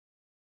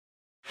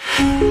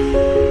Good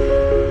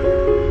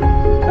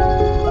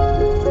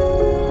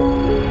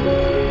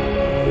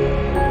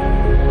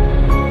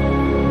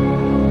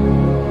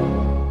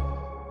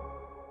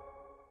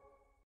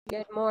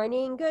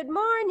morning, good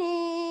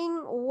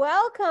morning.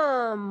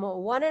 Welcome,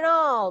 one and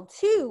all,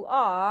 to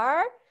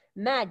our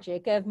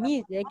Magic of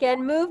Music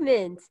and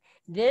Movement.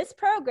 This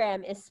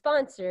program is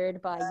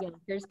sponsored by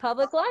Yonkers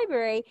Public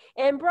Library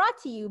and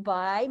brought to you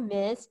by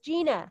Miss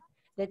Gina,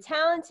 the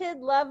talented,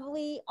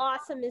 lovely,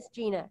 awesome Miss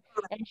Gina.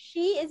 And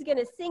she is going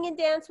to sing and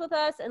dance with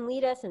us and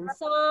lead us in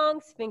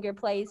songs, finger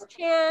plays,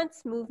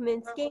 chants,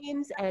 movements,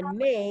 games, and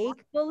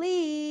make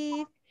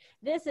believe.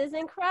 This is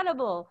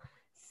incredible.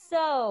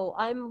 So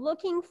I'm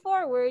looking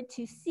forward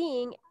to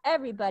seeing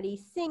everybody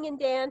sing and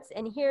dance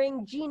and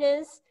hearing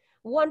Gina's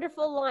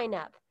wonderful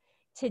lineup.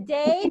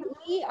 Today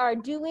we are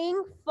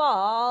doing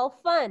fall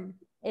fun.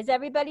 Is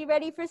everybody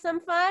ready for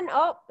some fun?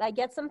 Oh, I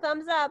get some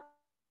thumbs up.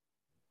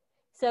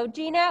 So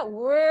Gina,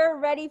 we're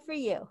ready for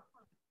you.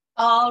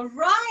 All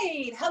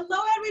right.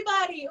 Hello,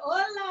 everybody.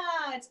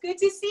 Hola. It's good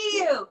to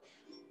see you.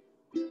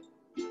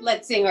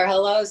 Let's sing our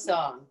hello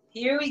song.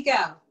 Here we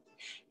go.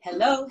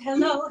 Hello,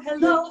 hello,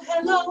 hello,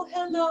 hello,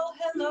 hello,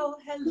 hello,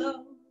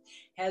 hello.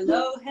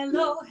 Hello,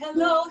 hello,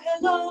 hello,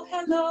 hello,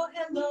 hello,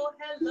 hello,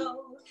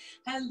 hello.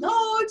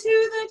 Hello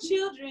to the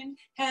children.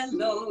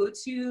 Hello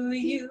to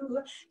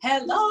you.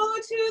 Hello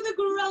to the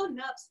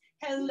grown-ups.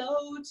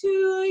 Hello to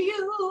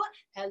you.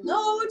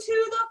 Hello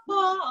to the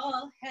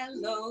fall.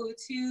 Hello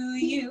to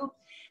you.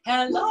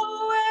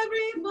 Hello,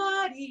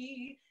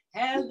 everybody.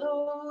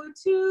 Hello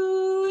to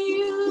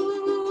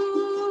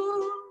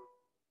you.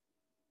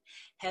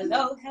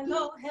 Hello,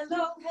 hello,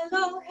 hello,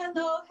 hello,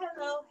 hello,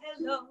 hello,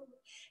 hello.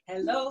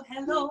 Hello,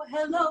 hello,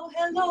 hello,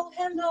 hello,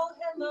 hello,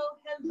 hello,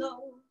 hello.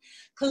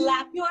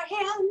 Clap your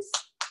hands.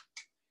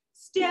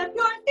 Stamp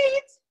your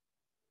feet.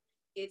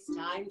 It's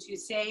time to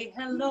say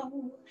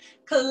hello.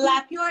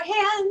 Clap your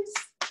hands.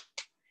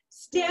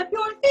 Stamp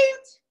your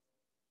feet.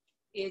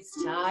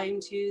 It's time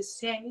to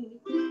say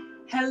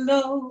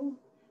hello.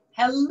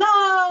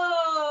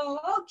 Hello.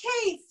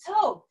 Okay,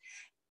 so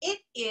it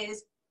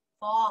is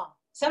fall.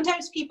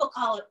 Sometimes people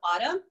call it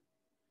autumn.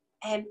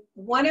 And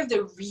one of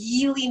the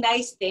really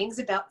nice things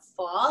about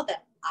fall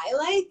that I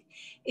like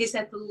is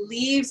that the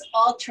leaves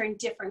all turn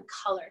different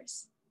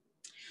colors.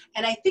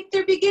 And I think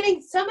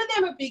some of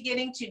them are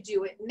beginning to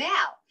do it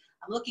now.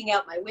 I'm looking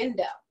out my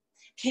window.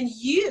 Can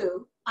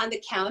you, on the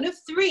count of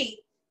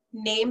 3,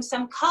 name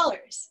some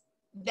colors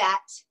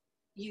that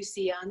you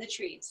see on the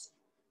trees?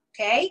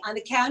 Okay, on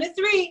the count of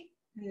 3,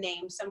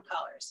 name some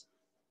colors.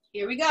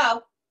 Here we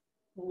go.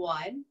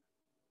 1,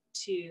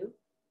 2,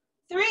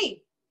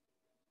 3.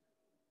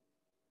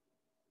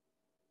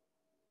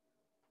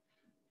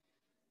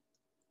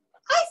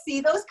 I see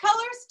those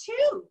colors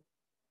too.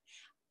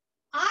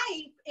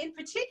 In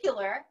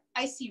particular,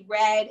 I see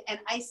red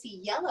and I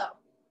see yellow,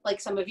 like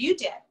some of you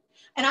did.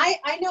 And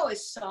I know a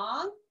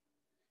song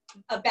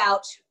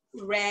about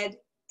red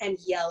and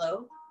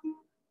yellow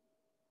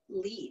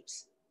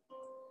leaves.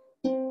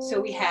 So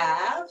we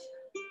have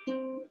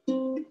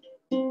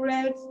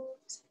red,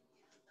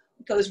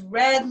 it goes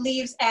red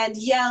leaves and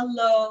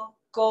yellow,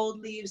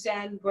 gold leaves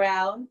and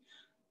brown,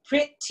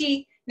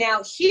 pretty.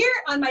 Now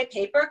here on my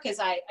paper, because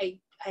I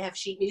have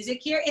sheet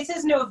music here, it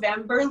says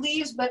November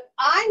leaves, but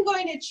I'm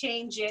going to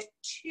change it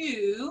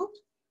to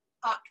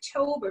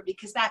October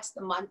because that's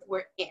the month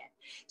we're in.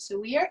 So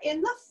we are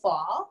in the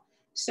fall.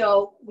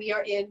 So we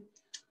are in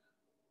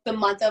the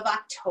month of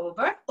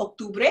October,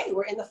 Octubre.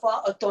 We're in the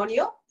fall,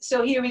 otoño.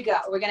 So here we go.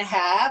 We're going to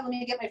have, let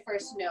me get my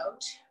first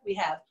note. We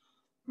have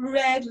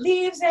red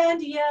leaves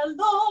and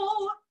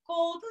yellow,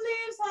 gold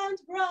leaves and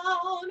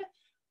brown,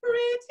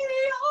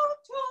 pretty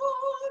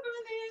October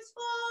leaves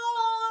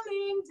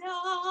falling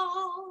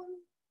down.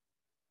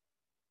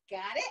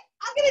 Got it?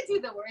 I'm going to do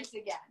the words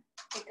again.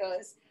 It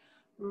goes,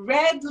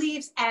 red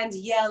leaves and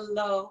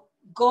yellow,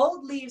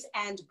 gold leaves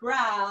and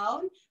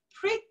brown,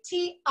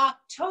 pretty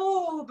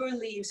October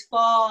leaves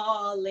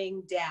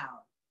falling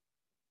down.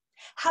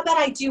 How about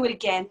I do it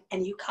again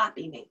and you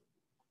copy me?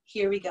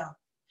 Here we go.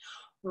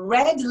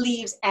 Red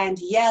leaves and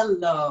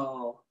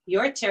yellow.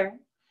 Your turn.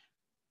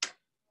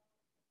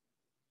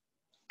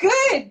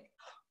 Good.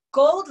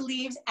 Gold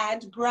leaves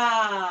and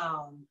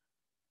brown.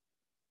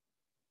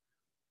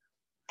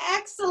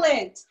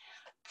 Excellent.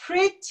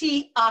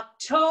 Pretty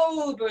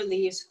October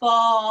leaves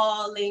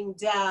falling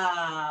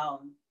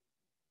down.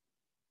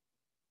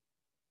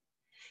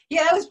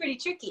 Yeah, that was pretty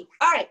tricky.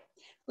 All right,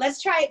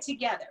 let's try it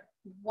together.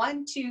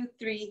 1, 2,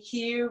 3,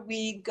 here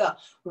we go.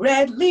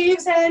 Red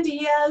leaves and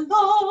yellow,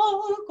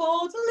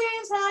 gold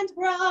leaves and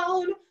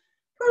brown,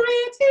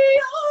 pretty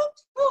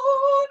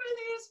October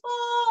leaves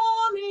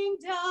falling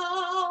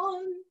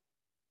down.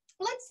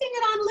 Let's sing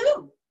it on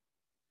Lou.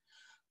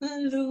 Lou,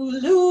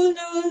 Lou, Lou,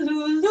 Lou,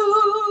 Lou,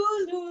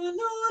 Lou, Lou,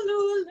 Lou,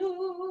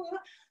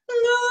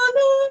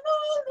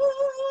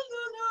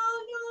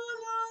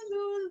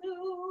 Lou,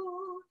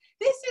 Lou.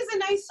 This is a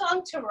nice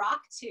song to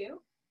rock to.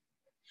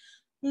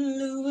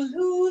 Lou,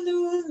 Lou,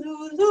 Lou,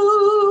 Lou,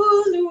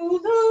 Lou, Lou, Lou,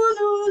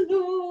 Lou,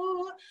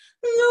 Lou,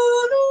 Lou,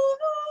 Lou,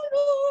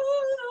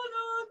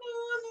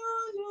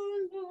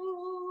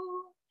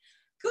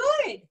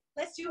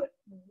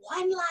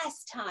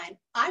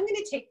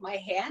 take my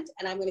hand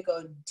and I'm going to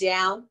go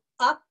down,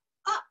 up,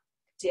 up,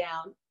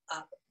 down,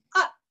 up,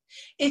 up.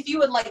 If you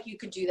would like, you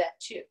could do that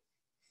too.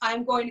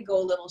 I'm going to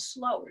go a little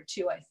slower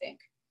too, I think.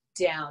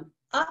 Down,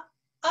 up,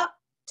 up,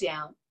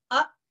 down,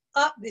 up,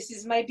 up. This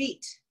is my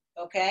beat,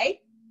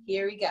 okay?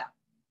 Here we go.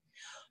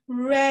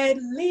 Red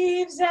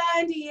leaves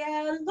and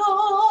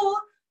yellow,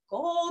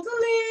 gold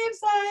leaves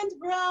and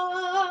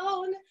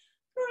brown,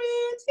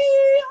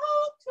 pretty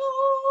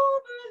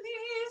October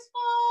leaves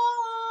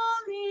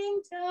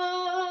falling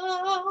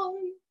down.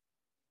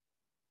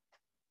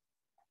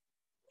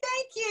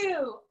 Thank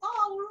you.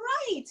 All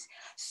right.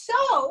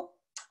 So,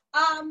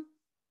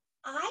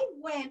 I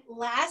went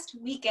last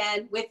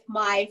weekend with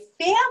my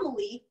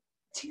family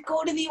to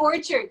go to the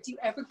orchard. Do you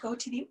ever go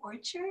to the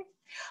orchard?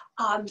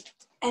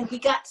 And we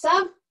got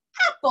some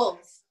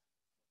apples.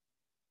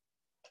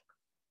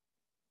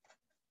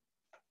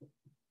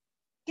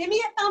 Give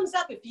me a thumbs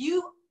up if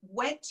you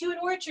went to an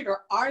orchard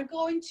or are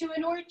going to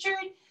an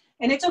orchard.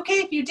 And it's okay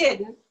if you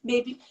didn't.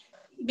 Maybe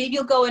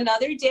you'll go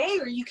another day,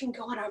 or you can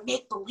go on our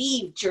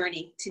make-believe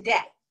journey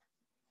today.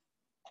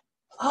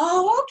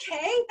 Oh,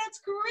 okay, that's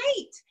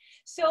great.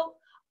 So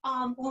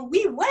when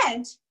we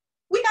went,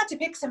 we got to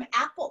pick some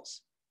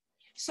apples.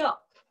 So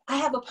I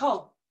have a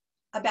poem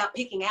about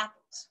picking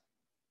apples.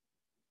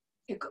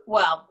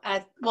 Well,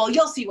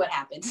 you'll see what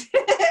happens.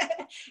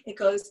 It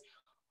goes,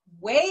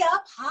 way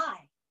up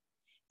high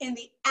in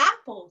the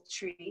apple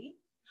tree,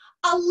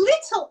 a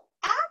little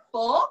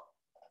apple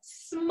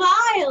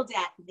smiled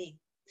at me.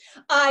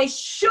 I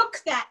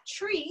shook that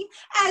tree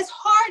as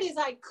hard as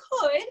I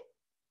could.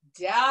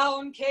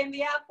 Down came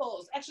the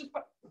apples. Actually,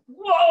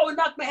 whoa,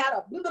 knocked my hat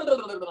off.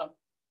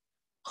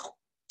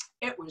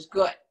 It was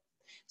good.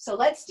 So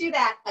let's do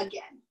that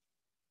again.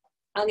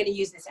 I'm going to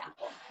use this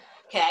apple.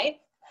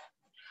 Okay.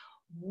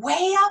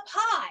 Way up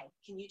high.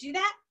 Can you do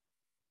that?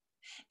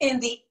 In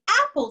the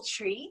apple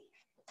tree,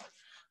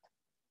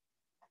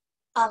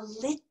 a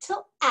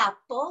little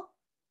apple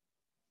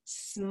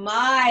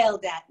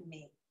smiled at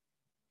me.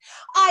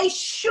 I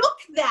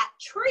shook that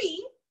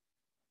tree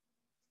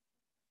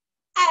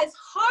as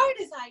hard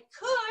as I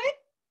could.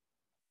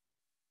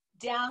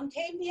 Down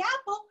came the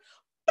apple.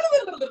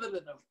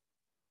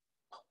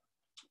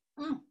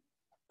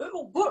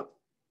 Oh, good.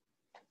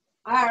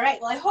 All right,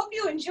 well, I hope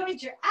you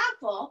enjoyed your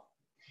apple.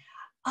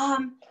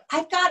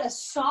 I've got a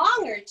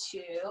song or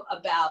two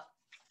about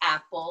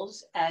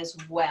apples as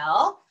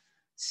well.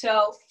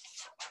 So,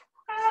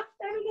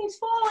 everything's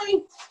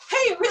falling.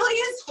 Hey, it really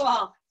is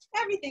fall.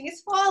 Everything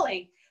is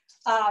falling.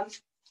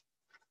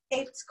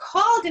 It's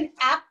called an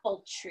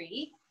apple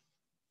tree.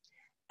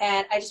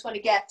 And I just want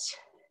to get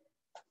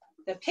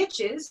the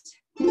pitches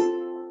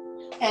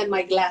and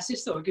my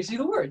glasses so I can see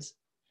the words.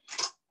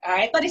 All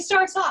right, but it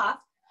starts off,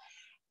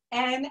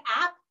 an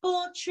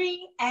apple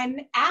tree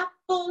in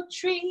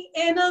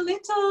a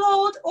little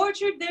old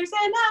orchard, there's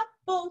an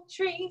apple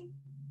tree.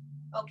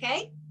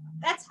 Okay,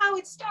 that's how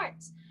it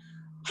starts.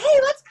 Hey,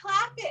 let's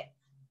clap it.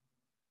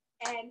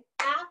 An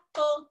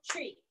apple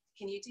tree.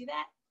 Can you do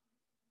that?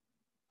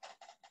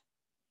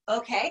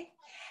 Okay,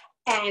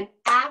 an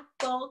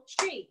apple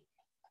tree.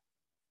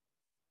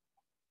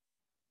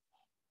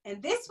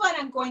 And this one,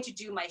 I'm going to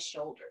do my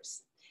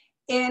shoulders.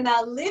 In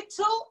a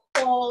little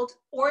old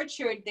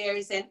orchard,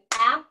 there's an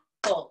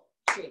apple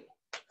tree.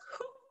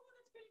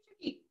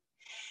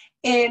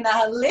 In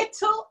a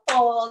little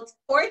old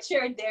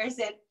orchard, there's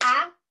an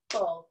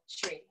apple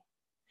tree.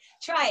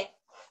 Try it.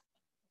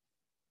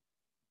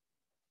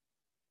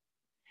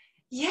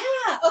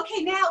 Yeah,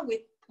 okay, now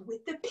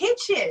with the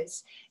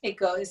pitches, it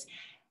goes,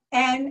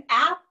 an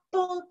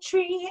apple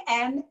tree,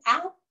 in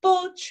a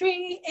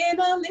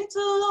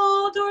little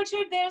old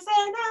orchard, there's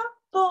an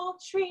apple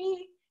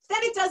tree.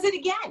 Then it does it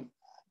again.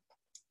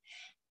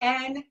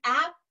 An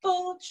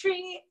apple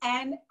tree,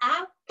 in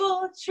a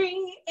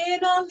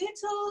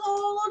little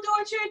old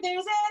orchard,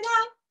 there's an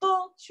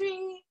apple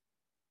tree.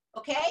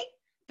 Okay?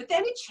 But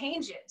then it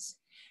changes.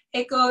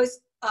 It goes,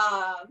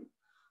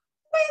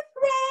 with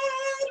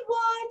red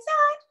ones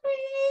and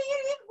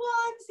green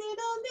ones in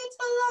a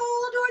little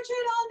old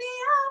orchard on the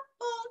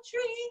apple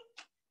tree.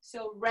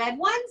 So red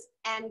ones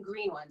and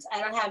green ones. I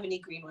don't have any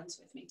green ones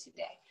with me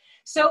today.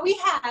 So we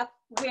have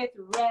with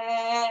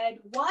red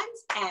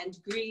ones and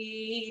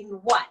green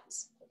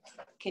ones.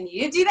 Can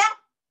you do that?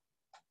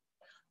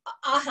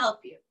 I'll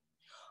help you.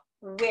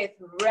 With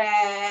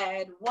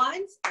red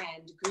ones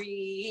and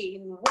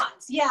green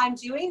ones. Yeah, I'm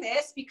doing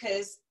this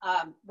because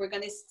we're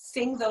going to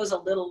sing those a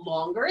little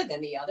longer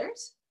than the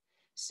others.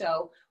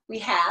 So we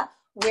have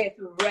with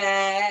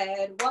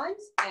red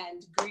ones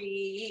and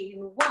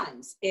green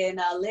ones in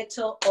a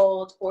little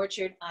old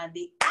orchard on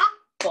the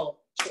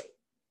apple tree.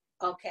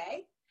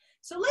 Okay,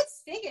 so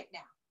let's sing it now.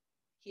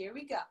 Here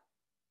we go.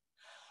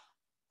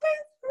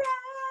 With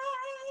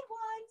red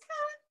ones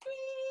and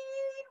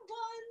green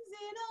ones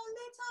in a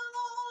little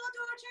old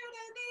orchard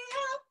in the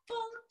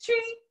apple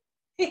tree.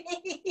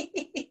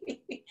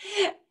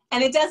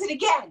 And it does it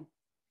again.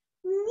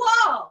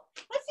 Whoa!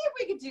 Let's see if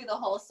we can do the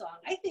whole song.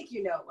 I think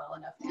you know it well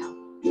enough now.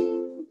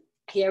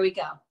 Here we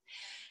go.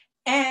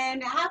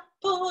 An apple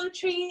apple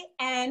tree,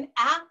 an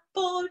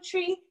apple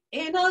tree.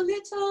 In a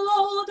little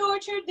old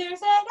orchard,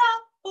 there's an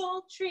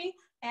apple tree,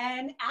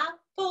 an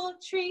apple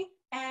tree,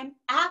 an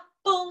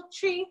apple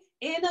tree.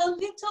 In a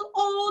little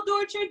old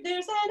orchard,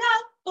 there's an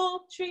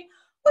apple tree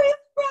with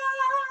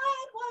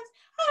red ones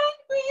and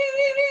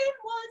green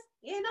ones.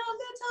 In a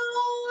little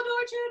old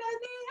orchard, and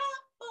the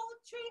apple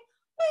tree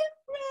with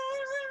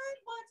red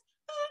ones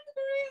and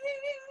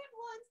green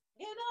ones.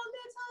 In a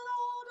little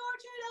old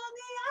orchard, on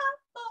the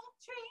apple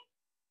tree.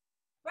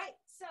 Right,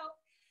 so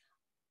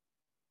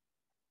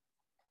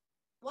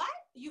what?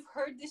 You've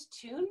heard this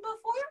tune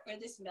before, or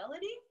this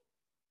melody?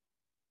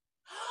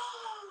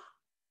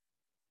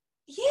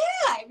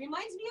 Yeah, it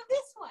reminds me of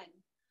this one.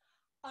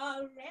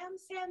 A ram,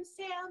 Sam,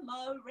 Sam,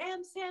 a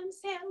ram, Sam,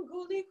 Sam,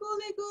 gooly,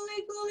 gooly,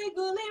 gooly, gooly,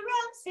 gooly,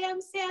 ram,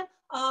 Sam, Sam,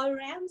 a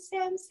ram,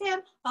 Sam,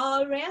 Sam,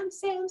 a ram,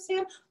 Sam,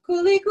 Sam,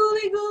 gooly,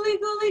 gooly, gooly,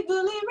 gooly,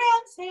 gooly,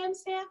 ram, Sam,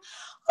 Sam,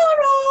 a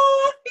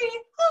raffy,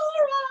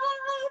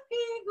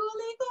 gooly,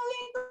 gooly,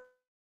 gooly,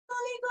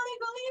 gooly,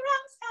 gooly,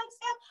 ram, Sam,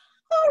 Sam,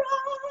 a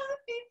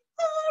raffy,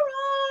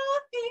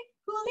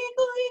 gooly,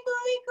 gooly,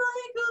 gooly,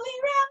 gooly, gooly,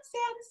 ram,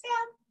 Sam,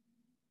 Sam.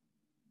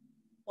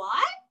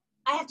 What?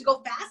 I have to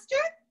go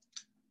faster?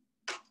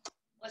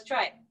 Let's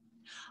try it.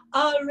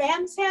 A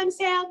ram, Sam,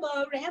 Sam,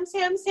 a ram,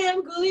 Sam,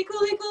 Sam, gooly,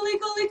 gooly, gooly,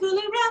 gooly,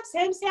 gooly, ram,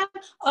 Sam, Sam,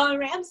 a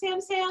ram, Sam,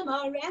 Sam,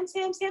 a ram,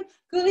 Sam, Sam,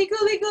 gooly,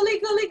 gooly, gooly,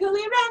 gooly,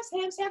 gooly, ram,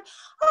 Sam, Sam, a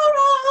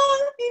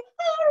raffy,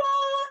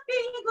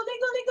 gooly, gooly,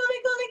 gooly, gooly,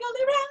 gooly,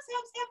 ram,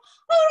 Sam, Sam,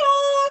 a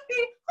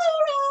raffy,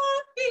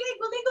 gooly,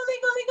 gooly, gooly,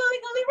 gooly,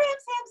 gooly, ram,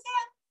 Sam,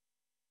 Sam.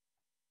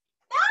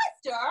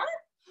 Faster?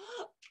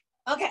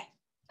 Okay,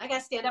 I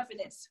gotta stand up for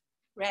this.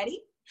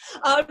 Ready?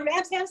 A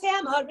ram, Sam,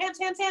 Sam, a ram,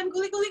 Sam, Sam,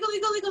 gooly, gooly, gooly,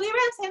 gooly, gooly,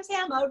 ram, Sam,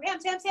 Sam, a ram,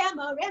 Sam, Sam,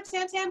 a ram,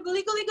 Sam, Sam,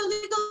 gooly, gooly,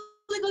 gooly,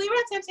 gooly, gooly,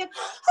 ram, Sam, Sam, a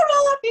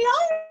raffy,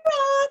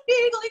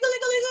 gooly, gooly,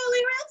 gooly,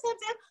 gooly, ram, Sam,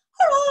 Sam, a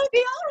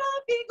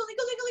raffy, gooly,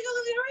 gooly, gooly,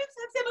 gooly, ram,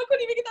 Sam, Sam. I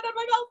couldn't even get that out of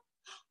my mouth.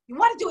 You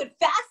want to do it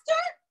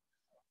faster?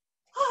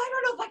 Oh, I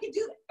don't know if I can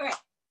do it. All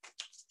right.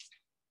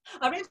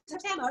 A ram, Sam,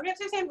 Sam, a ram,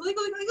 Sam, Sam, gooly,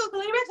 gooly, gooly,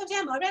 gooly, ram, Sam,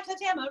 Sam, a ram, Sam,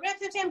 Sam, a ram,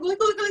 Sam, Sam, gooly,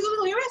 gooly, gooly,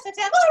 gooly, ram, Sam,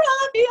 Sam, a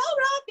raffy,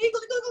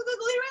 gooly, gooly, gooly,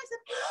 gooly, ram,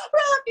 Sam,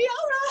 raffy,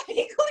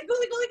 gooly,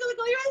 gooly, gooly, gooly,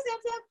 gooly, ram, Sam,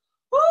 Sam.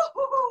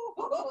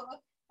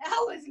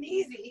 That wasn't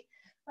easy.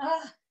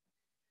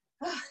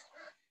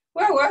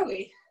 Where were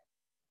we?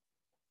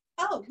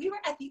 Oh, we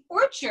were at the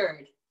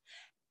orchard.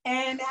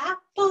 An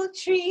apple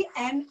tree,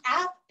 in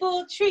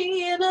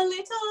a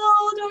little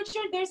old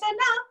orchard, there's an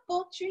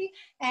apple tree,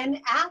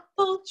 an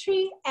apple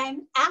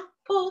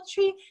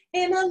tree,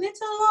 in a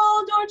little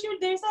old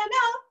orchard, there's an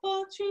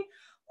apple tree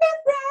with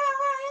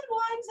red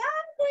ones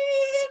and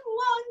green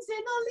ones. In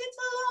a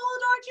little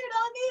old orchard,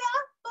 on the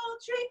apple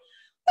tree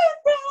with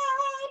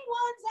red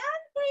ones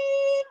and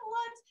green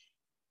ones.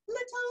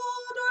 Little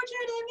old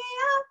orchard in the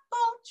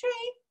apple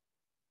tree.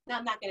 No,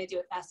 I'm not going to do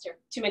it faster.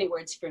 Too many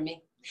words for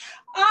me.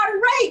 All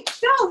right,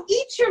 so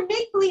eat your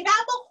make-believe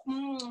apple.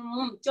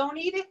 Don't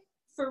eat it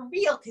for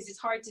real because it's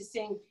hard to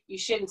sing. You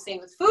shouldn't sing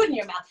with food in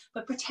your mouth,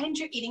 but pretend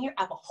you're eating your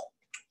apple.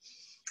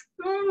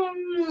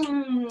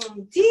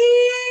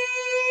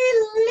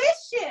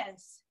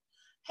 Delicious.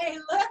 Hey,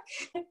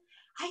 look,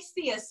 I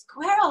see a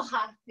squirrel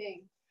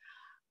hopping.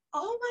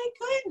 Oh my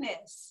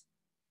goodness.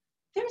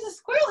 There's a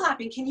squirrel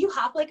hopping. Can you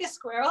hop like a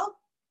squirrel?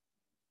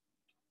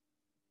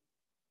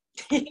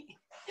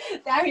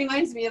 That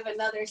reminds me of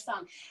another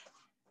song.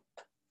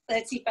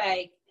 Let's see if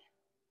I...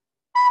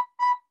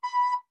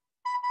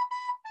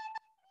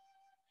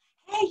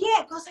 Hey,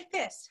 yeah, it goes like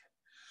this.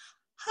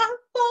 Hop,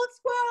 old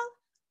squirrel,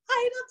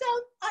 idle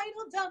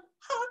dumb,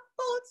 hop,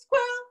 old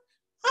squirrel,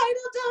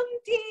 idle dumb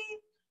dee.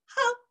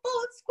 Hop,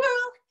 old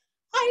squirrel,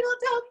 idle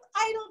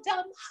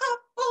dumb,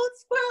 hop, old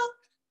squirrel,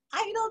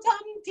 idle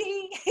dumb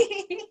dee.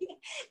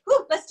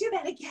 Ooh, let's do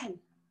that again.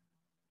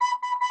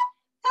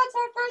 That's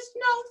our first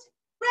note.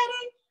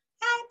 Ready?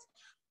 And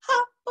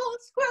hop,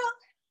 old squirrel,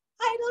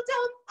 idle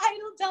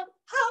dumb,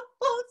 hop,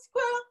 old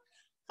squirrel,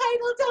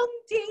 idle dumb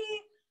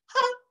dee.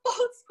 Hop,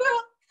 old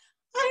squirrel,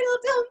 idle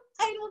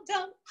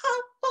dumb,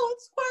 hop, old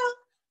squirrel,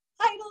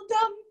 idle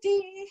dumb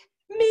dee.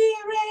 Mi,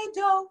 re,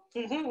 do.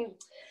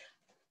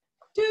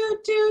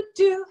 Do, do,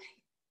 do.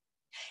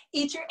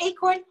 Eat your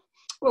acorn,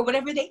 or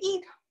whatever they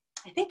eat.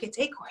 I think it's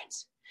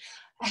acorns.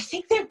 I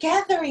think they're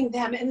gathering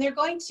them, and they're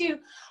going to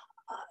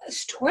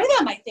store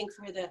them, I think,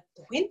 for the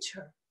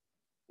winter.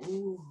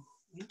 Ooh,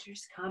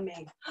 winter's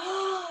coming.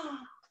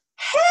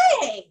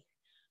 Hey,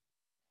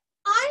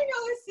 I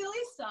know a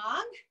silly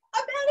song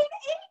about an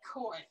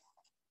acorn.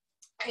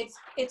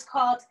 It's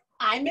called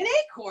I'm an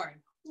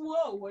Acorn.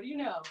 Whoa, what do you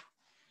know?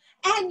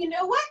 And you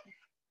know what?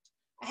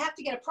 I have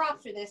to get a prop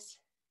for this.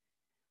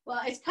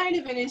 Well, it's kind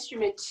of an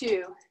instrument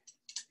too,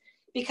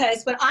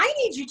 because what I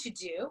need you to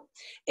do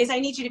is I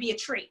need you to be a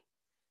tree.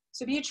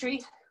 So be a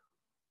tree,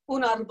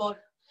 un árbol,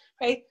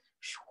 right?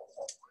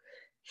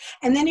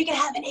 And then you're gonna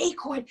have an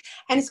acorn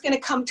and it's gonna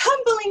come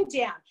tumbling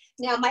down.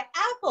 Now my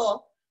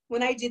apple,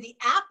 when I did the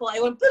apple, I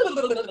went, blah,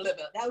 blah, blah, blah,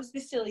 blah. That was the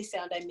silly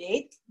sound I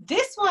made.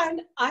 This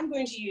one, I'm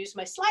going to use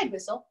my slide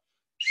whistle.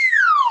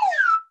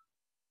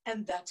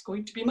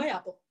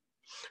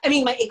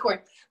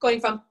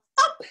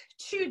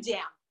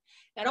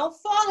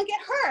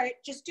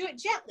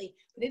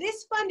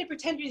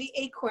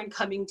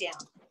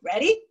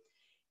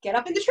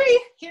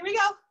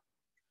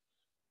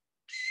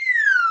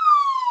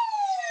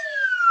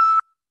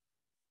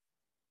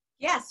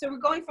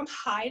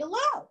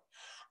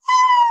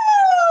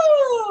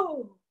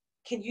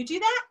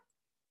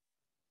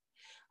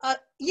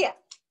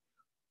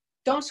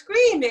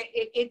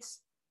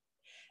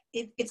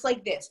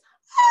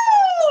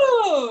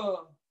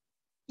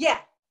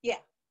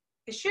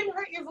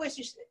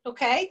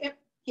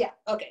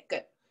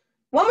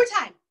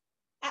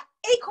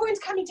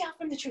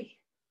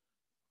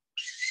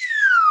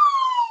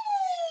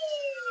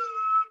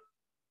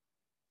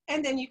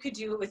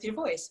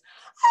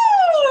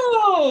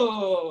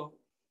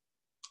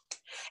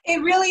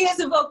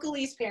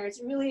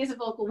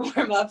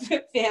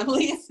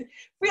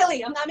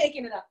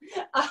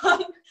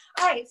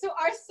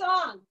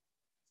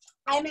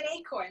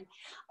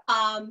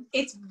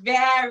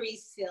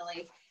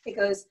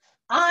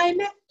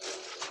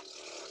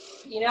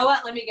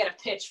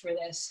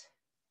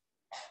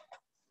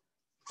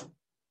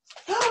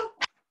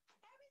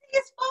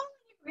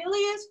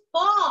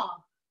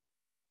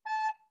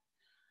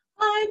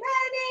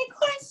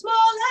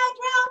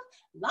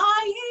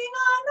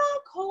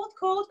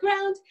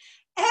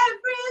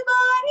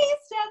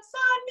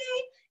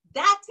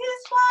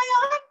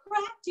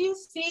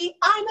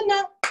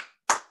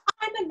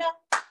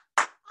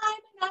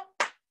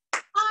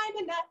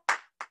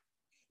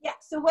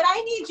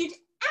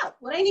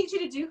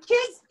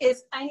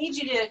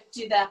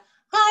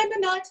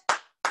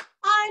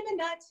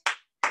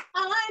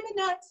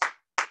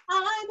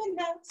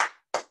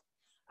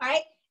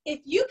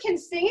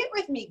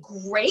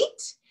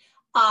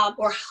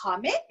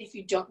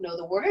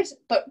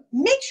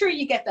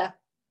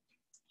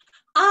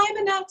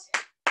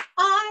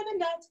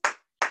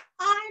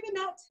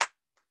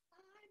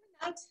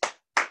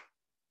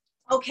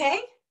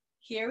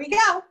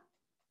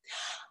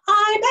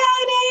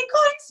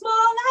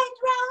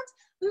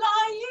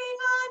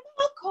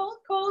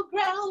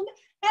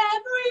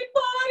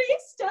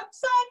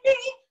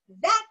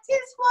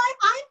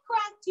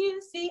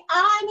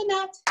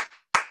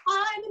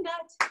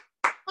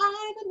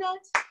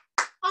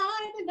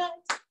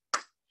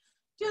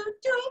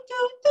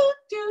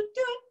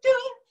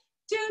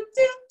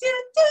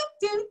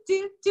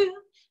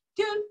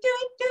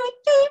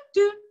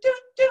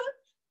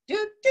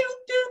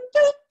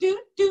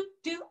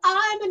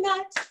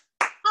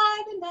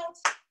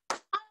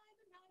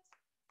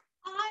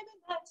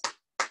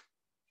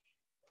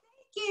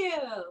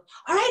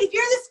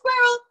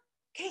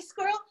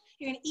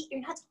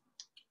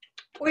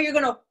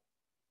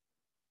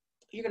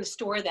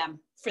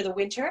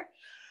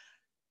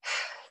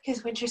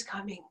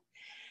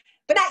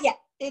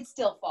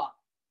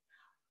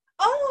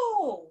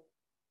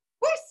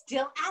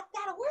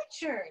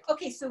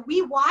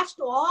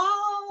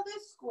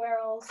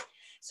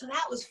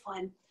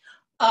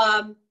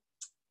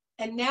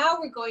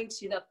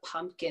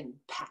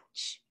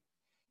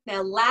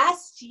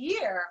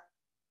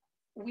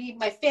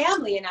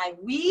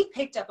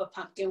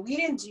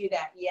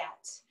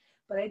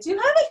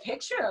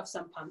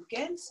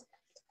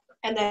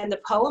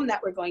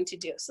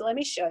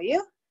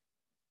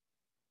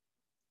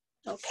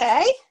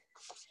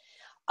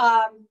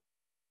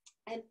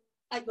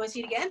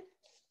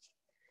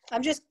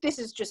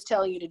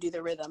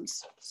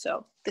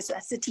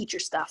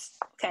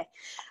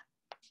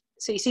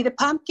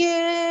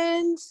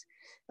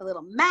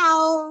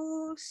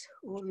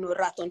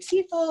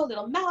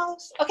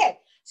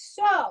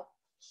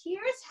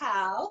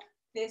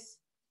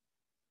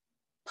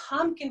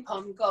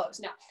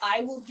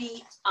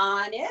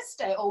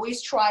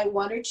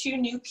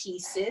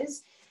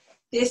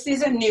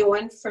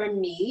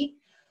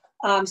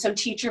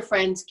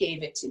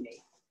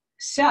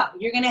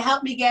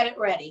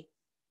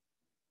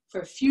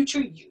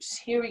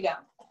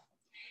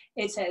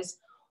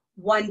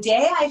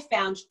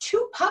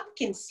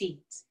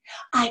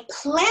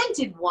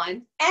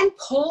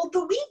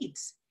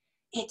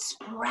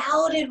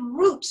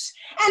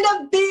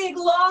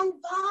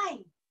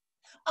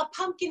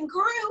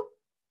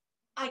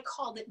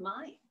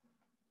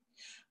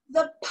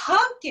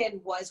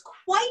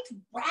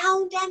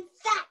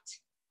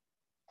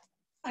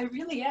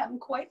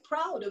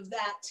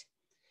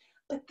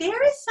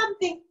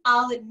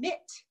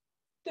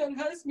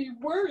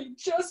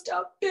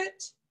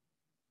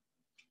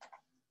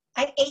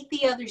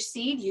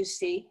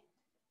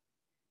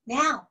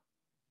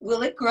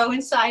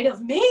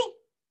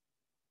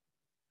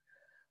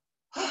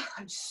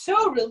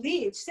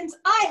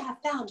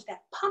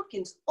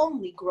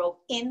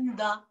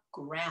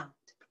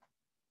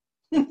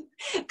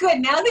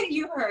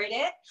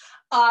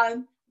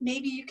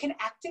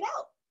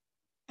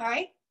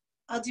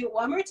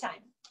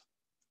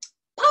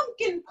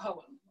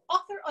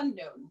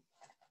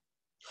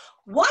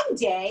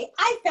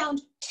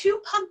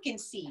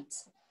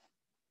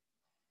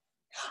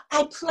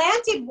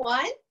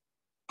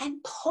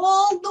 and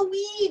pulled the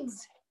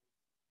weeds.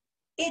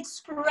 It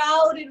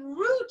sprouted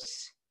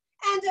roots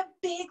and a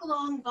big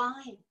long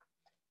vine.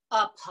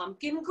 A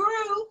pumpkin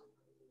grew.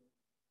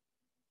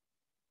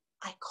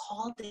 I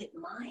called it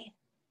mine.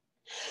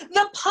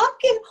 The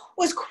pumpkin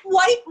was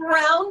quite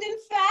round and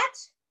fat.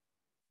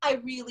 I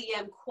really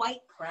am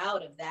quite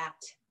proud of that.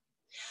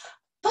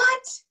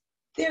 But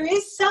there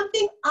is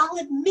something, I'll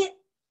admit,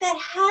 that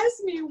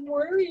has me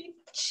worried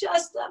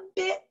just a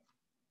bit.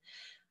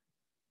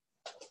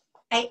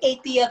 I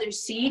ate the other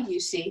seed,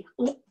 you see.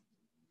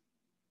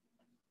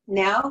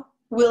 Now,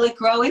 will it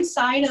grow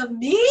inside of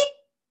me?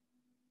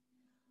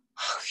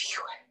 Oh, phew.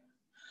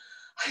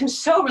 I'm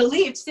so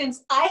relieved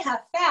since I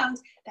have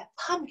found that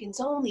pumpkins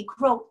only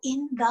grow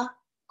in the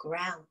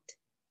ground.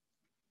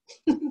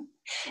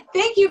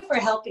 Thank you for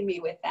helping me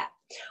with that.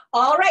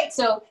 All right,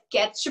 so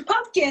get your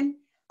pumpkin,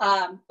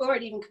 or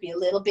it even could be a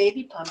little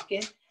baby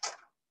pumpkin,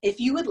 if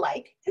you would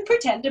like, and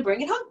pretend to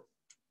bring it home.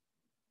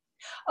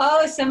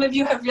 Oh, some of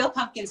you have real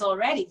pumpkins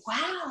already.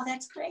 Wow,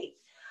 that's great.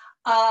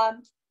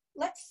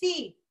 Let's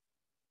see.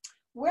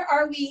 Where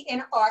are we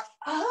in our,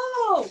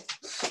 oh,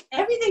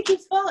 everything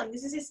keeps falling.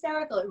 This is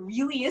hysterical. It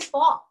really is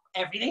fall.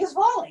 Everything is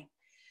falling.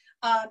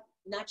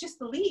 Not just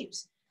the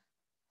leaves.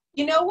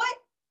 You know what?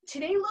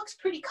 Today looks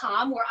pretty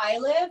calm where I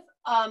live.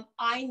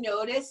 I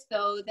notice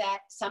though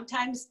that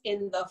sometimes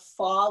in the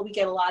fall we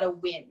get a lot of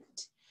wind.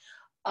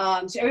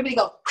 So everybody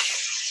go,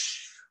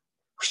 whoosh,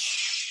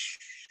 whoosh,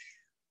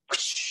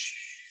 whoosh,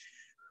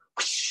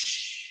 whoosh.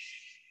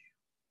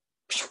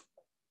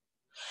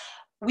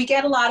 We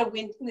get a lot of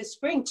wind in the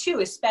spring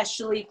too,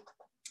 especially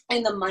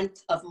in the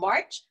month of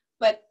March.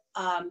 But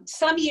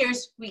some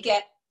years we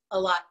get a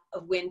lot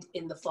of wind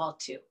in the fall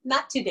too.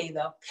 Not today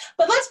though.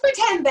 But let's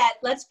pretend that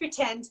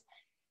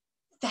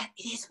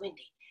it is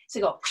windy.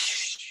 So go.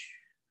 Whoosh,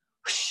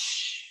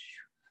 whoosh,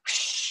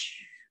 whoosh,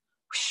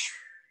 whoosh.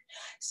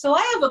 So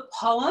I have a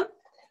poem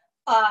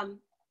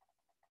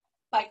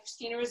by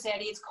Christina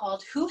Rossetti. It's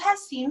called "Who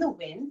Has Seen the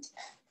Wind?"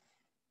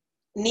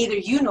 Neither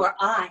you nor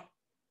I.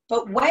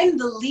 But when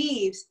the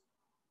leaves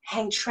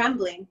hang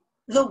trembling,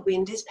 the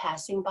wind is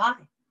passing by.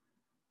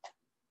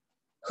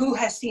 Who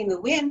has seen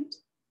the wind?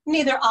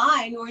 Neither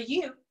I nor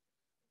you.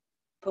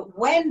 But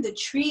when the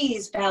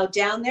trees bow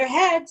down their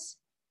heads,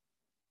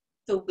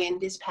 the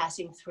wind is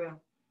passing through.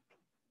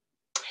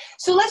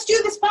 So let's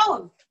do this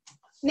poem.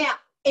 Now,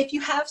 if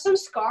you have some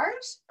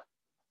scarves,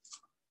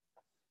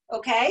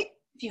 okay,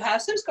 if you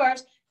have some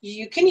scarves,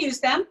 you can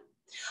use them.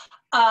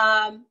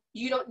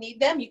 You don't need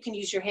them. You can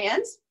use your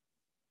hands.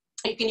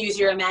 You can use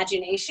your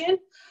imagination.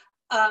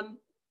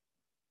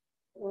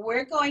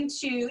 We're going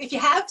to, if you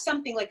have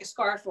something like a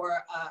scarf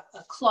or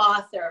a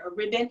cloth or a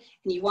ribbon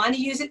and you want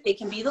to use it, they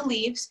can be the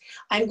leaves.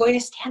 I'm going to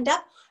stand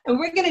up and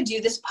we're going to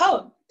do this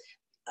poem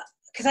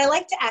because I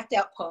like to act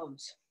out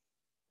poems.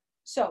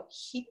 So,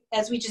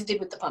 as we just did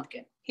with the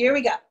pumpkin, here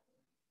we go.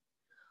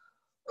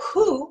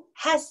 Who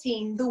has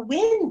seen the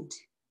wind?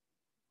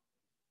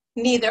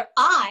 Neither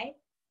I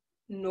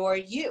nor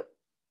you.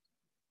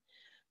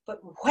 But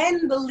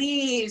when the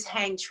leaves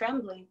hang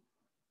trembling,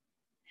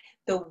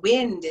 the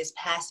wind is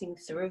passing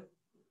through.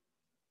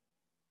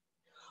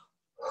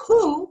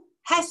 Who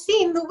has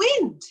seen the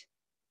wind?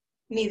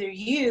 Neither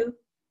you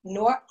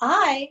nor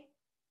I.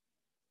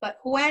 But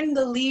when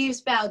the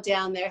leaves bow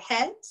down their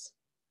heads,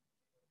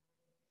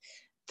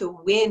 the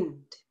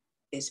wind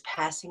is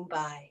passing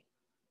by.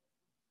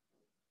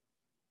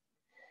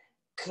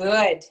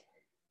 Good.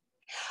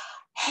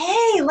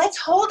 Hey, let's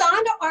hold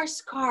on to our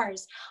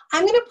scarves.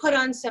 I'm going to put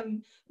on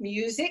some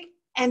music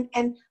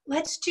and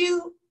let's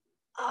do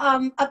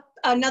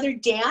another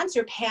dance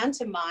or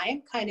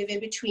pantomime, kind of in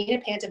between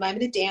a pantomime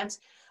and a dance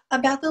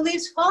about the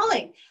leaves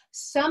falling.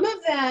 Some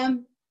of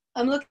them,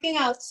 I'm looking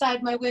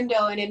outside my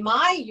window and in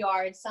my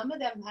yard, some of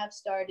them have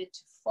started to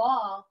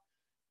fall.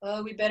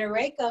 Oh, we better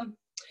rake them.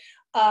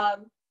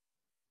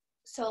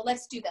 So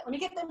let's do that. Let me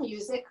get the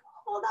music.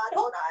 Hold on.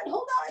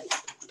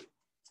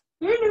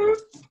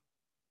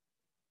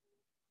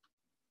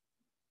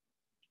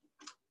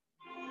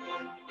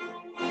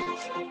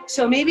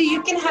 So maybe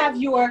you can have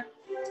your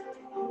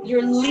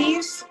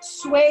leaves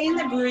sway in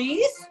the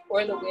breeze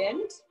or the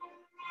wind.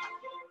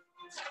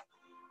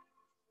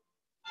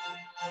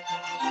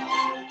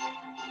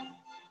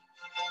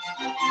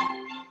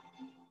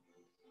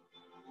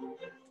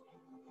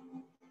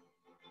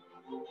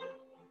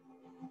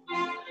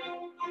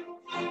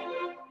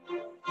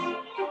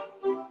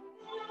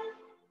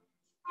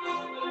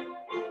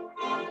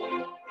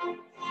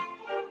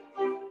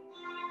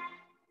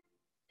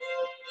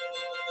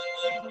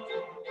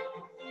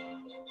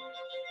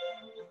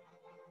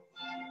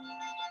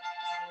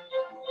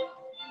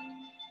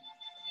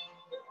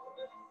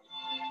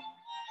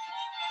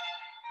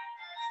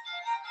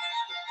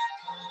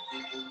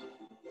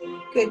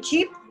 Good,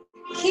 keep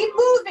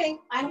moving.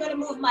 I'm going to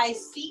move my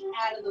seat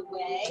out of the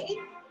way.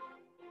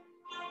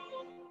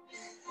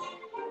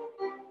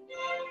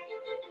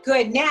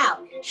 Good,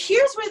 now,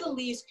 here's where the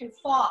leaves can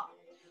fall.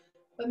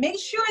 But make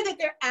sure that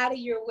they're out of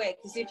your way,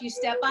 because if you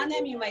step on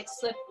them, you might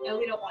slip, and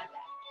we don't want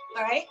that.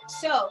 All right,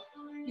 so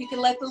you can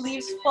let the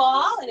leaves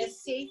fall in a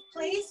safe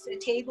place, a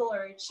table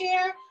or a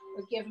chair,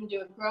 or give them to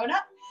a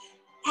grown-up.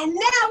 And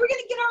now we're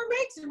gonna get our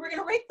rakes and we're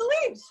gonna rake the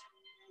leaves.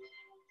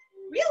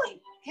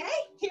 Really, okay?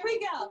 Here we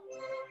go.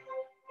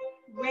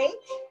 Rake,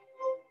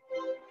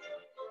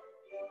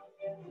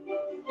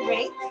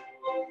 rake.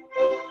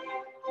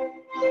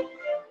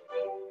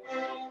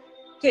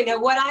 Okay, now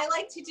what I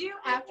like to do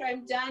after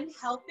I'm done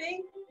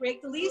helping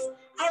rake the leaves,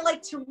 I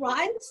like to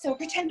run, so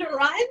pretend to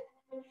run.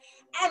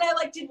 And I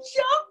like to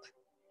jump.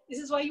 This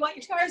is why you want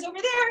your scars over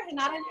there and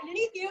not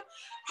underneath you.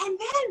 And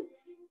then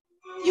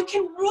you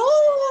can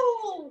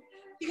roll.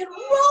 You can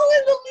roll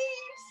in the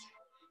leaves.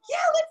 Yeah,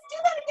 let's do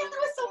that again.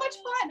 That was so much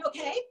fun,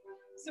 okay?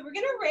 So we're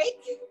gonna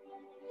rake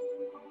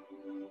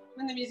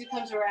when the music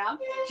comes around.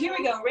 Here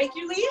we go, rake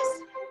your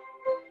leaves.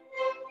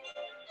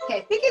 Okay,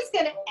 I think it's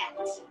gonna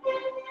end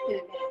in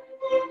a minute.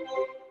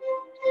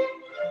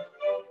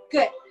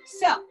 Good,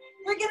 so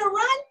we're gonna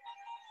run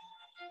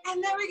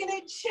and then we're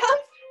gonna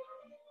jump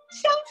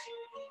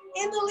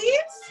in the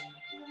leaves.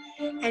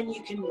 And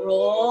you can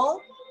roll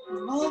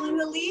in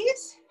the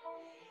leaves.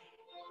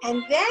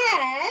 And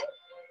then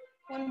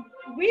when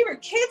we were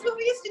kids, what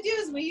we used to do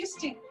is we used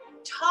to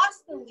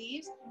toss the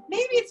leaves.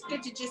 Maybe it's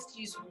good to just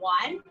use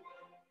one.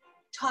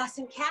 Toss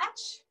and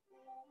catch.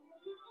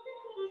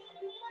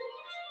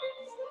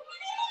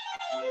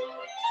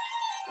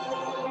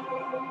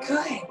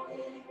 Good.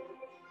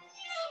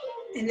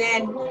 And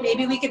then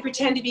maybe we could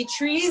pretend to be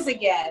trees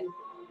again.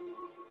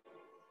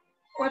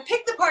 Or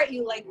pick the part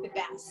you like the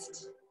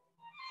best.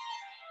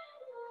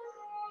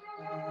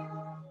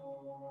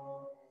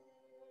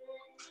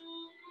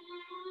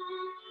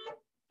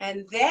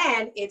 And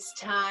then it's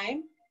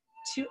time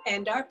to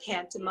end our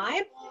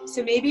pantomime.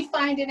 So maybe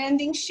find an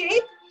ending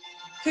shape.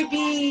 Could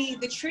be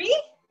the tree,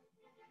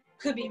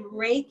 could be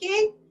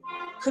raking,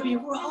 could be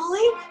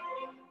rolling,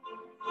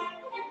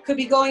 could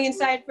be going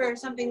inside for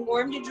something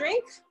warm to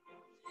drink,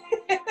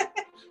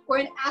 or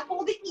an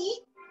apple to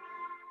eat.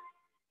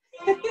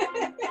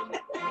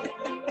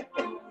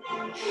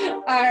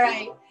 All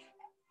right.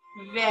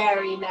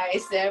 Very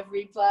nice,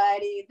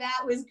 everybody.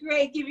 That was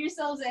great. Give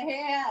yourselves a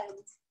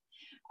hand.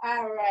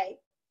 All right.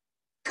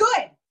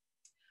 Good.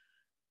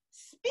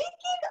 Speaking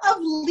of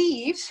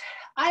leaves,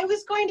 I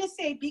was going to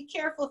say, be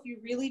careful if you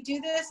really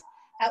do this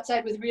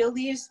outside with real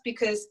leaves,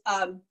 because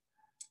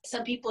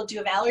some people do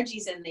have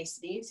allergies and they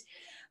sneeze.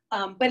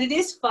 But it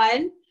is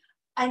fun.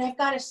 And I've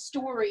got a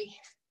story.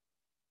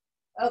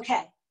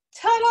 Okay.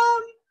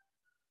 Ta-da!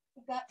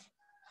 I've got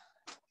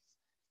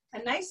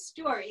a nice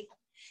story.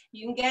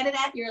 You can get it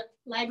at your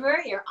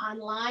library or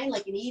online,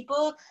 like an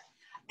ebook.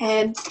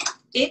 And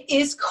it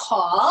is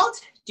called,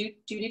 There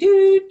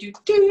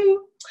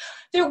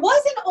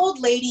Was an Old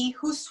Lady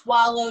Who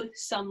Swallowed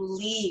Some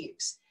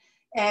Leaves.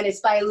 And it's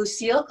by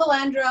Lucille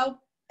Calandro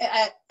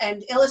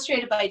and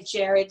illustrated by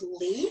Jared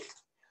Lee.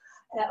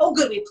 Oh,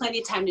 good, we have plenty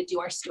of time to do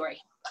our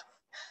story.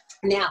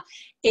 Now,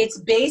 it's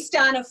based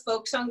on a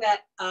folk song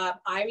that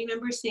I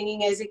remember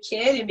singing as a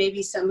kid, and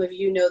maybe some of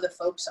you know the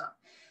folk song.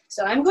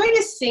 So I'm going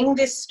to sing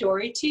this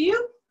story to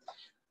you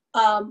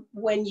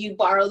when you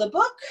borrow the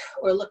book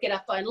or look it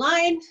up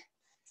online.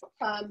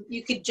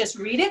 You could just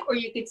read it or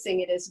you could sing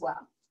it as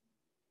well.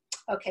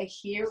 Okay,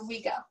 here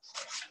we go.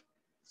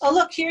 Oh,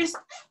 look,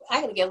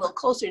 I gotta get a little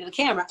closer to the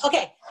camera.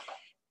 Okay,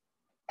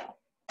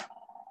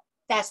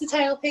 that's the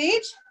title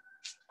page.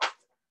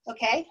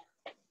 Okay,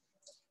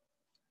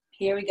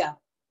 here we go.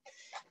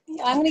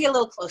 I'm gonna get a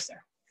little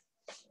closer.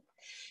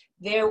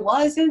 There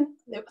was an,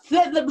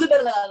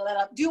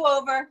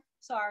 do-over,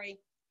 sorry.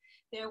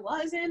 There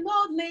was an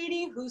old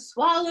lady who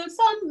swallowed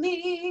some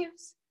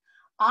leaves.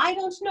 I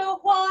don't know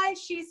why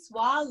she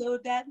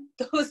swallowed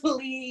those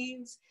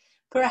leaves.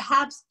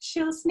 Perhaps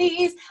she'll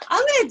sneeze.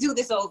 I'm gonna do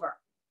this over.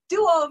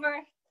 Do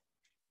over,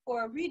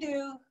 or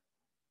redo,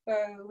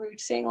 or we're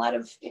saying a lot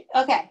of,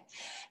 okay.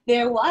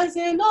 There was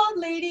an old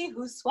lady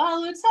who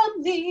swallowed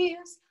some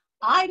leaves.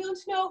 I don't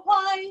know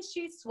why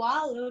she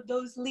swallowed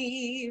those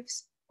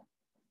leaves.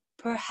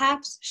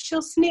 Perhaps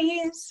she'll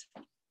sneeze.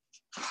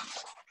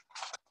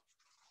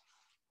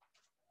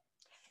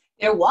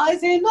 There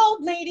was an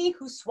old lady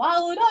who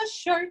swallowed a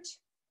shirt.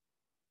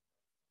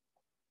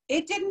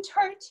 It didn't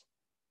hurt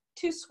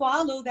to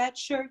swallow that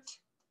shirt.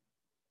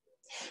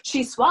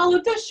 She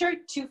swallowed the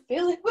shirt to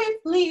fill it with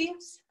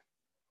leaves.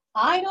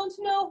 I don't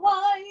know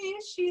why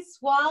she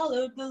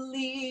swallowed the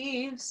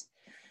leaves.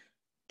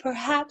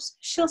 Perhaps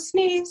she'll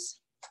sneeze.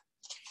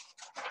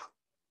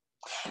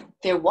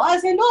 There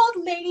was an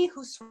old lady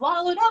who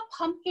swallowed a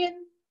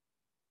pumpkin.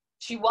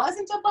 She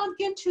wasn't a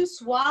bumpkin to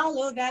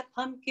swallow that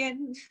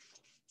pumpkin.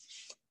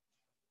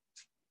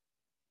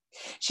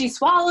 She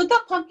swallowed the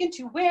pumpkin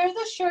to wear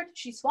the shirt.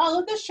 She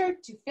swallowed the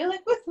shirt to fill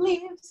it with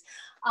leaves.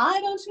 I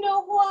don't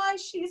know why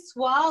she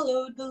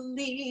swallowed the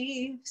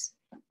leaves.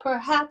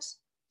 Perhaps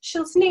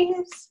she'll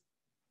sneeze.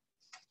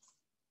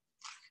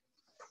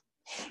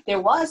 There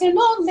was an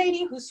old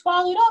lady who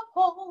swallowed a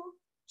pole.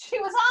 She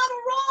was on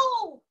a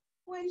roll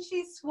when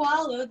she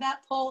swallowed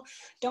that pole.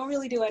 Don't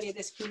really do any of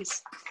this,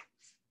 please.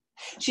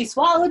 She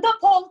swallowed the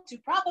pole to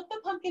prop up the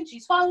pumpkin. She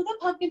swallowed the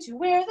pumpkin to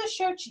wear the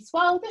shirt. She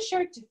swallowed the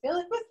shirt to fill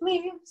it with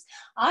leaves.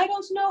 I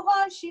don't know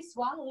why she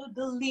swallowed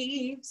the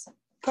leaves.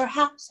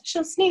 Perhaps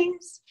she'll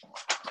sneeze.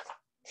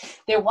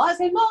 There was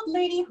an old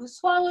lady who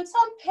swallowed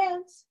some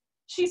pants.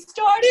 She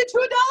started to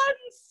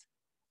dance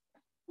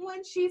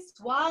when she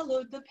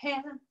swallowed the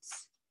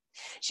pants.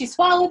 She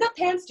swallowed the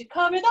pants to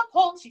cover the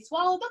pole. She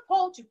swallowed the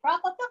pole to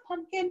prop up the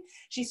pumpkin.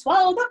 She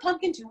swallowed the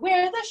pumpkin to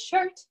wear the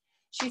shirt.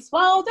 She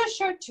swallowed the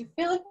shirt to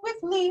fill it with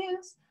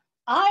leaves.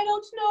 I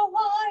don't know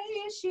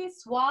why she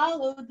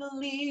swallowed the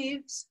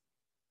leaves.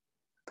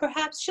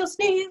 Perhaps she'll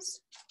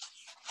sneeze.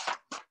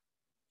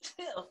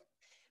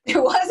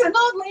 There was an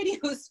old lady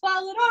who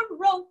swallowed a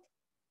rope.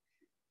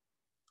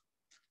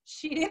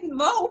 She didn't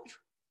mope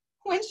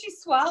when she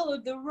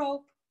swallowed the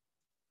rope.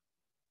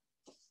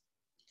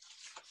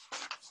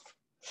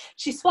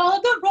 She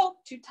swallowed the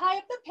rope to tie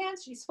up the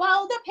pants. She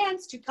swallowed the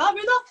pants to cover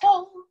the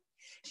pole.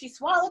 She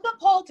swallowed the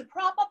pole to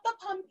prop up the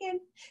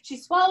pumpkin. She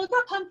swallowed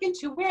the pumpkin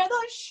to wear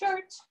the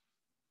shirt.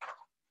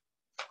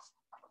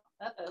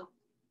 Uh-oh.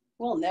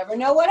 We'll never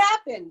know what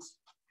happened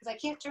because I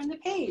can't turn the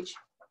page.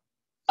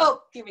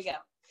 Oh, here we go.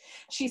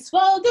 She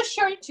swallowed the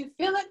shirt to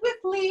fill it with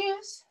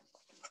leaves.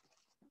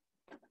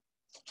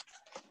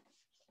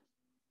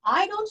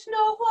 I don't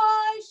know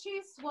why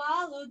she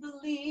swallowed the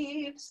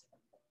leaves.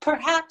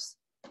 Perhaps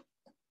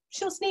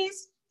she'll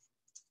sneeze.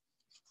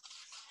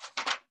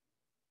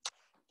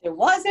 There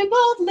was an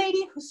old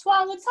lady who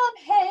swallowed some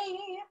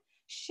hay.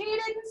 She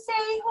didn't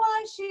say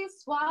why she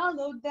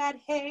swallowed that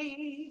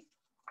hay.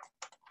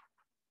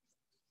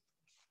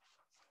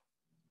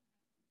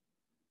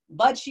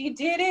 But she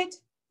did it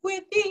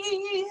with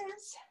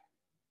ease.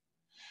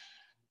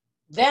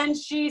 Then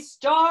she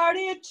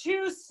started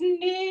to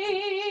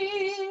sneeze.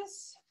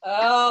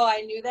 Oh,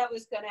 I knew that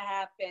was going to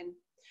happen.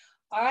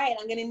 All right,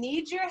 I'm going to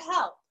need your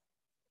help.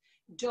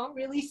 Don't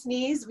really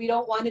sneeze. We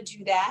don't want to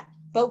do that.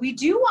 But we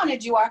do want to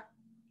do our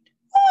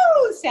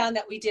woo sound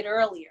that we did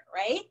earlier,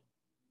 right?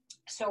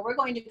 So we're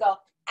going to go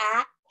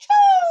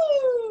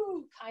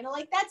achoo, kind of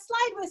like that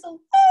slide whistle.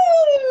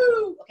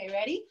 Woo! Okay,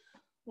 ready?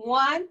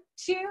 1,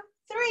 2,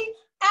 3,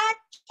 achoo!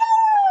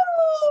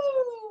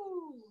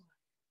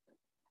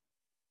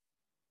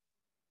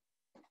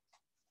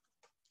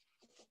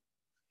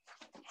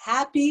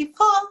 Happy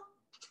fall.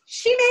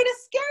 She made a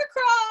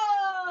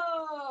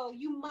scarecrow.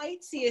 You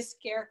might see a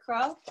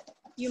scarecrow.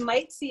 You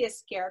might see a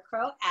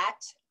scarecrow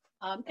at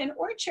an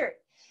orchard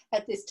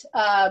at this,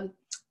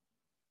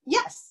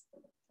 yes.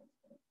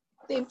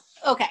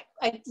 Okay,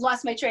 I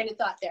lost my train of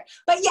thought there.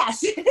 But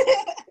yes,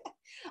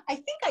 I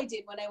think I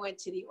did when I went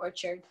to the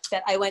orchard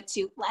that I went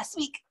to last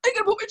week. I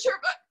gotta put my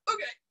shirt back.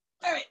 Okay,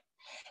 all right.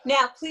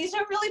 Now, please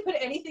don't really put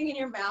anything in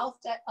your mouth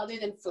other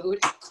than food.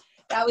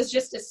 That was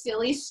just a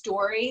silly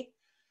story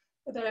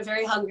about a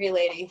very hungry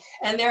lady.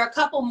 And there are a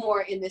couple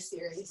more in this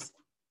series.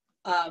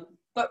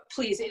 But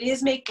please, it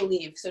is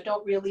make-believe, so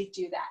don't really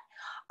do that.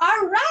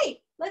 All right,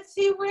 let's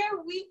see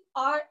where we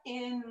are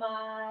in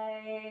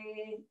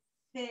my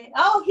thing.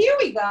 Oh, here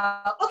we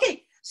go.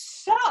 Okay,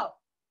 so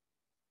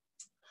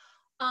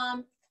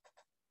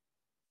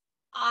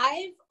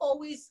I've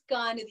always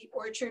gone to the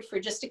orchard for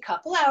just a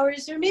couple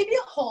hours or maybe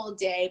a whole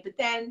day, but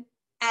then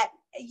I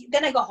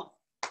go home.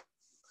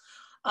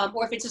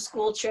 Or if it's a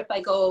school trip,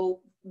 I go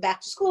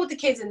back to school with the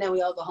kids and then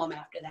we all go home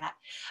after that.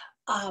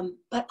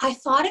 But I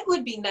thought it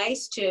would be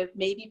nice to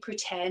maybe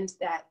pretend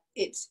that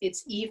it's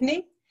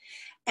evening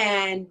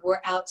and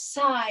we're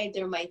outside.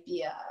 There might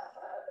be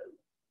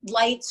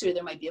lights, or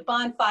there might be a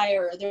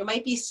bonfire, or there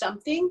might be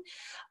something.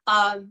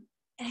 And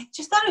I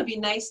just thought it would be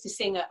nice to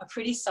sing a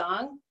pretty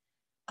song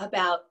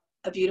about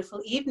a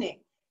beautiful evening.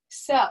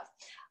 So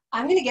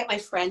I'm going to get my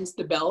friends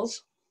the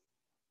bells.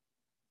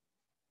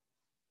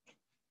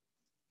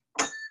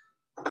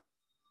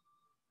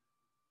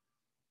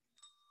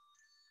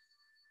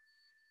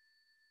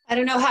 I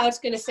don't know how it's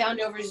going to sound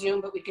over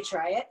Zoom, but we could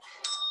try it.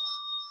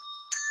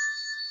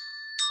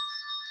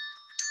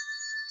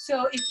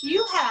 So if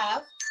you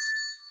have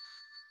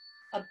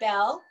a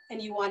bell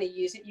and you want to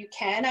use it, you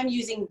can. I'm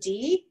using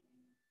D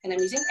and I'm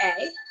using A.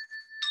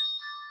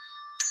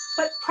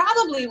 But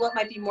probably what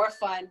might be more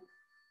fun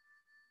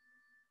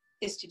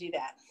is to do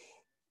that.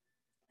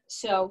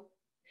 So,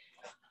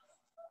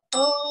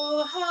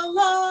 oh, how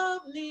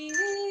lovely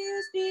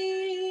is the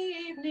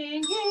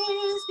evening,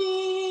 is the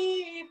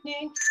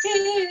evening,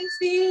 is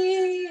the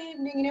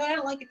evening. You know, I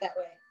don't like it that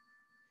way.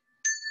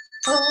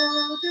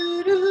 Oh,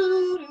 doo,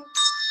 doo, doo.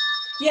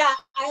 Yeah,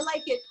 I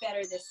like it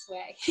better this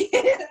way.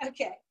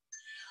 Okay.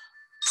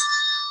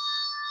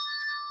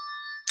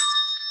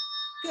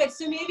 Good,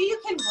 so maybe you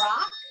can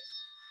rock.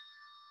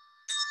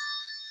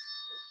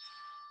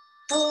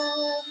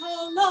 Oh,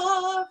 how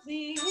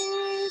lovely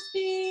is the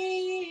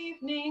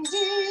evening,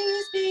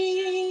 is the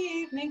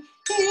evening,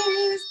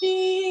 is the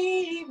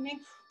evening,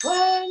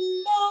 when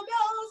the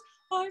bells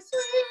are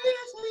sweetly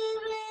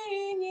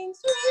ringing,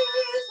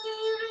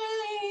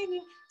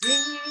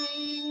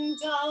 ding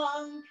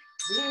dong,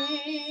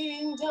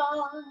 ding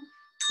dong,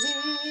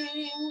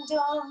 ding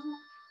dong,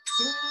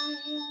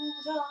 ding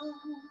dong.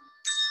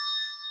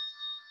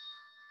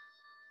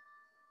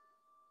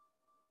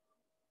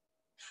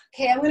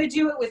 Okay, I'm going to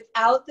do it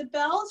without the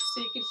bells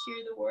so you can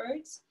hear the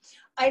words.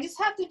 I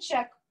just have to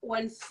check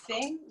one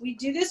thing. We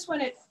do this one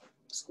at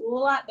school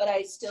a lot, but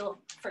I still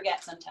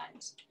forget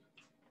sometimes.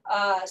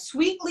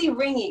 Sweetly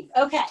ringing.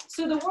 Okay,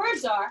 so the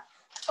words are,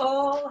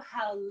 oh,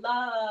 how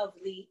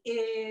lovely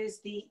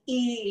is the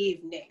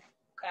evening.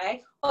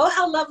 Okay, oh,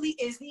 how lovely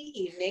is the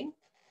evening.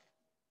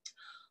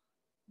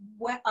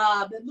 When,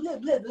 blah, blah,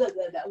 blah, blah,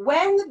 blah.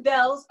 When the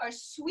bells are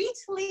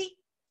sweetly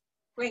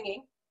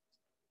ringing,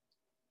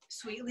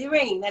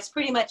 that's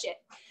pretty much it.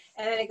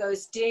 And then it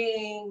goes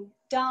ding,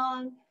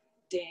 dong,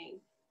 ding,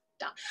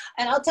 dong.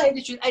 And I'll tell you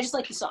the truth, I just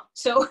like the song.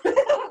 So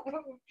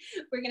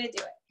we're gonna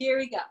do it. Here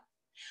we go.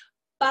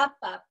 Ba,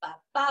 ba, ba,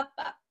 ba,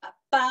 ba, ba,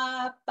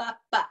 ba, ba,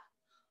 ba.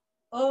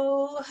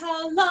 Oh,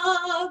 how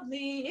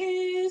lovely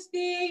is the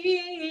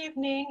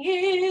evening,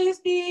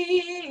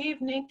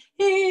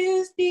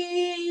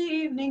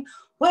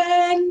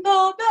 when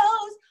the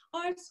bells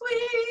are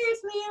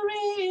sweetly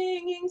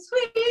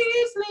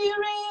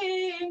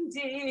ringing,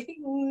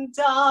 ding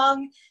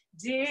dong,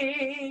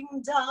 ding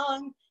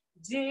dong,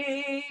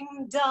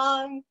 ding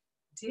dong,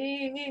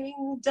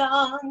 ding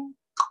dong.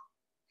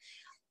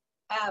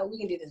 We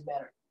can do this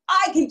better.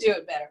 I can do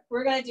it better.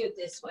 We're gonna do it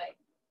this way.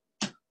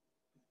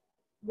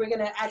 We're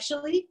gonna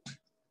actually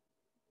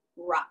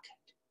rock.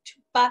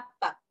 Ba,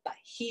 ba, ba.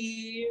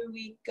 Here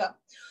we go.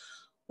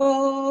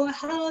 Oh,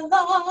 how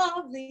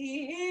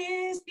lovely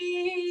is the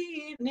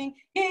evening,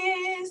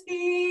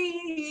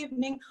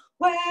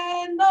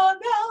 when the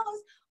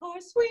bells are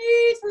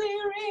sweetly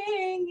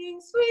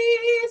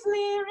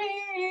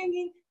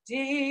ringing,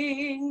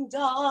 ding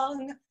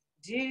dong,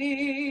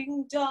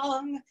 ding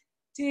dong,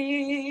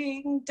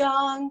 ding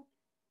dong,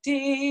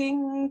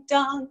 ding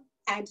dong,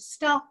 and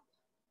stop.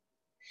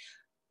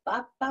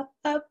 Ba, ba,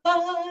 ba, ba.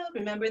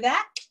 Remember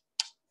that?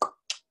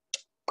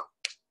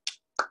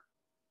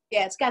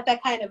 Yeah, it's got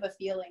that kind of a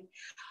feeling.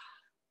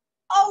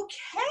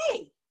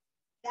 Okay,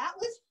 that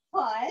was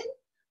fun.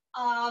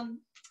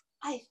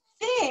 I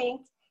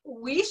think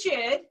we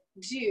should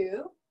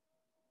do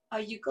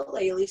a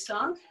ukulele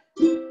song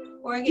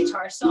or a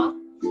guitar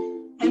song,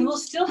 and we'll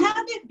still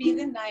have it be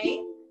the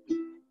night,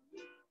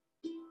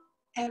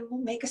 and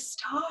we'll make a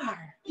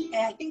star. And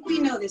I think we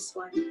know this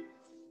one.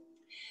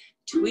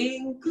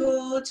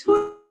 Twinkle,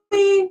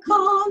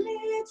 twinkle,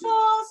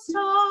 little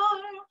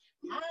star,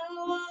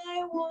 how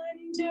I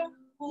wonder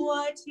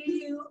what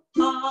you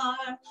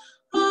are.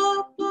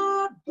 Up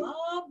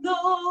above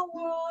the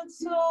world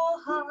so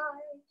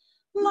high,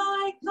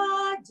 like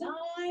a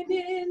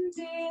diamond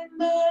in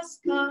the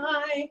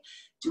sky.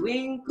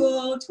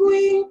 Twinkle,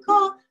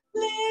 twinkle,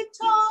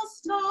 little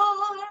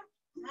star,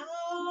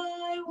 how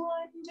I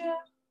wonder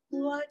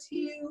what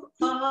you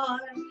are.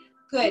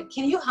 Good.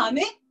 Can you hum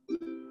it?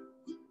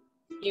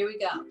 Here we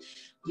go.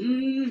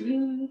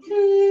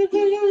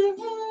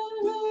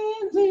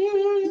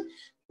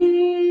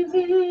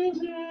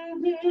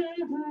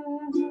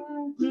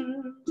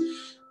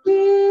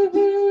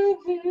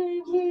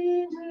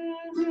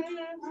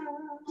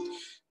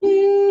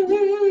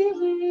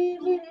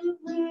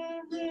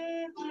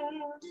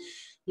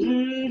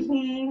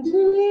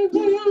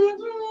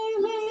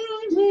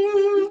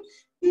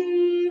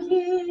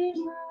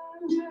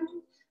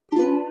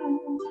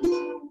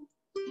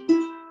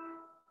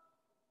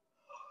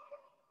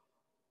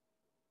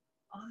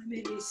 I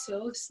made me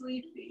so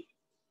sleepy.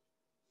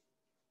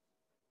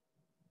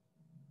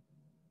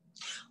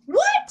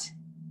 What?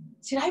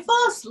 Did I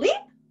fall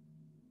asleep?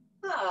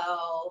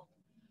 Oh.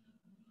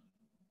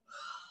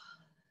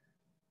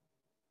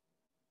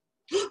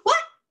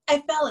 What?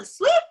 I fell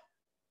asleep?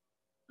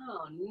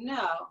 Oh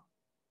no.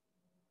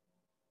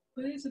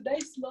 But it's a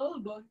nice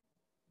lullaby.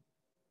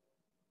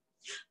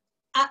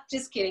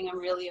 Just kidding, I'm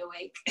really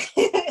awake.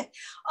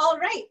 All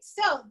right,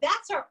 so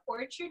that's our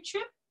orchard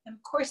trip. And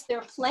of course, there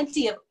are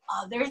plenty of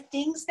other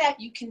things that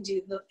you can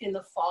do in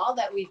the fall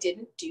that we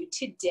didn't do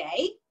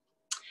today.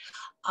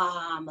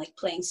 Like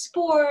playing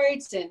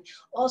sports and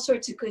all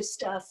sorts of good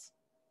stuff.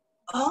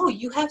 Oh,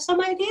 you have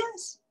some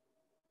ideas?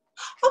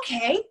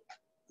 Okay,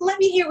 let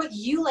me hear what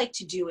you like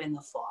to do in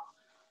the fall.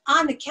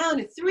 On the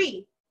count of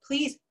 3,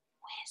 please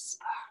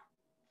whisper.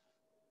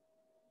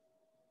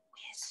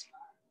 Whisper,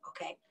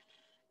 okay?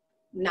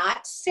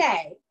 Not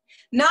say,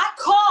 not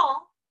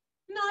call,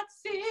 not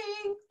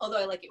sing,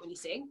 although I like it when you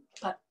sing,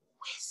 but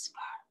whisper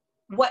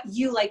what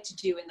you like to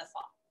do in the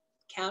fall.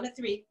 Count of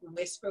 3,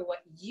 whisper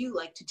what you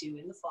like to do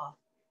in the fall.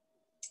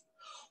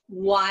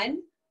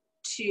 1,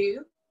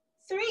 2,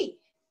 3.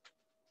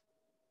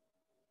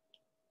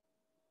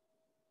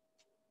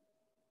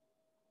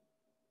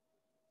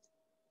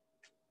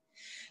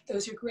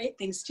 Those are great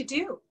things to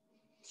do.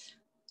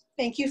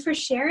 Thank you for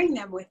sharing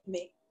them with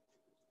me.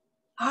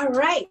 All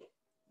right,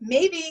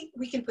 maybe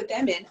we can put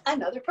them in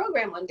another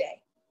program one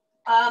day.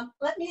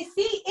 Let me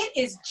see, it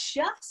is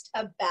just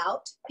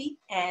about the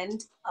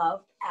end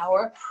of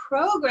our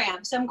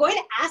program. So I'm going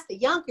to ask the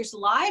Yonkers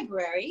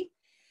Library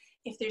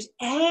if there's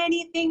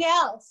anything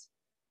else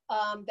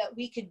that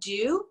we could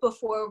do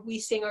before we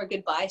sing our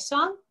goodbye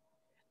song.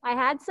 I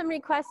had some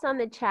requests on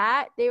the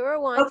chat. They were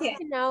wanting Okay.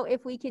 to know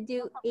if we could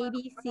do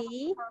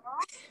ABC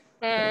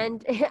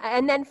and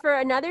then for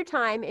another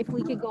time, if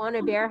we could go on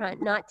a bear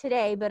hunt, not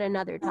today, but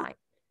another time.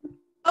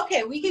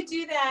 Okay, we could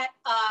do that.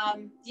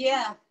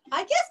 Yeah,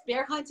 I guess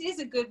bear hunt is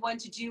a good one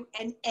to do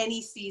in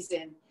any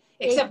season,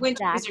 except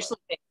winter because they're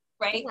sleeping,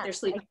 right? Yeah, They're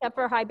sleeping. except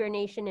for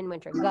hibernation in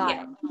winter. Got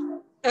it.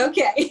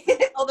 Okay,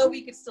 although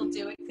we could still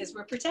do it because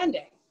we're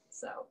pretending.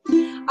 So,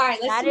 all right,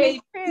 let's That do is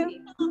ABC. true.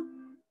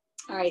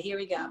 All right, here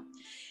we go.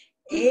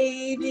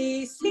 A,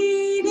 B,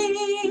 C, D,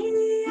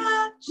 E,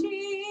 F,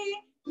 G,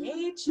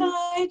 H,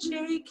 I,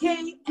 J,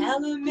 K,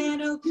 L, M,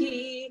 N, O,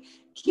 P,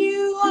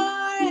 Q,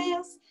 R,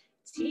 S,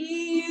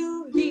 T,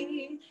 U,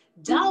 V,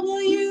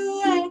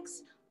 W,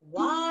 X,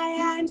 Y,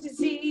 and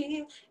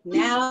Z.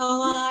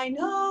 Now I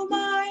know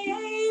my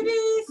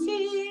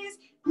ABCs.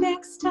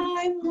 Next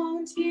time,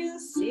 won't you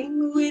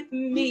sing with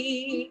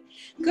me?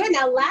 Good.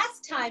 Now,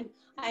 last time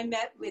I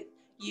met with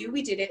you,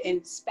 we did it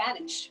in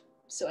Spanish.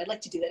 So I'd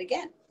like to do that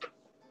again.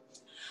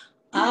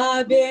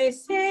 A, B,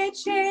 C, D,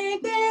 E,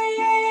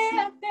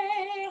 F,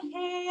 G, H,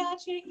 I,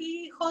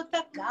 J,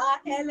 K,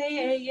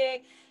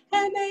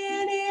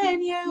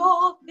 L,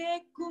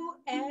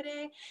 M, N,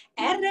 O, P,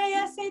 Q,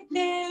 R, S, T,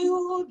 U,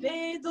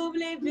 V,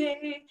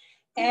 W,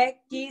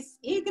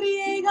 X,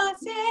 Y,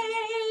 Z.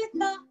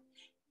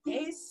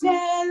 Es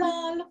el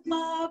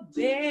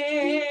alfabeto.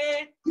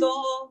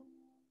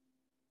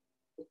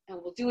 And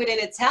we'll do it in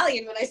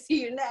Italian when I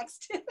see you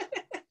next.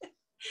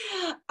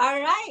 All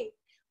right.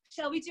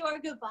 Shall we do our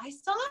goodbye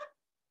song?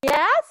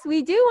 Yes,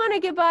 we do want a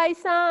goodbye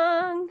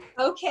song.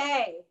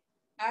 Okay.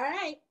 All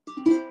right.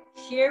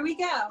 Here we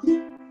go.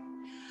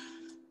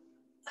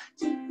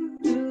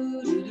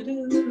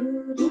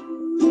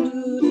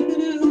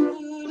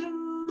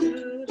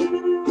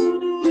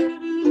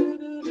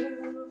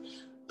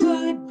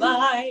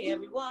 Goodbye,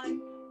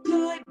 everyone.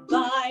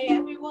 Goodbye,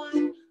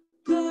 everyone.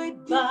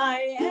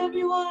 Goodbye,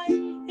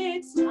 everyone.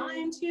 It's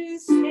time to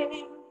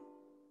say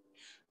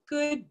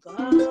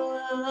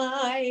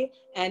goodbye.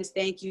 And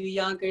thank you,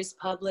 Yonkers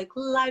Public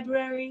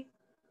Library.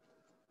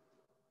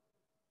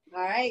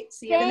 All right.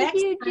 See you the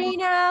next Thank you, time.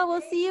 Gina.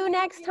 We'll see you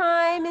next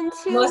time in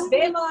 2 Nos weeks.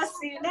 vemos.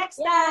 See you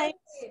next time.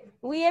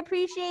 We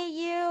appreciate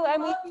you.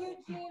 And love you,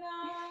 Gina.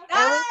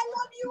 I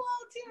love you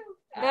all too.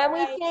 And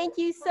we thank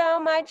you so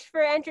much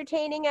for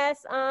entertaining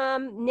us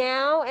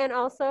now and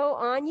also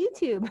on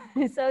YouTube.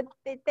 So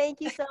thank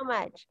you so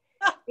much.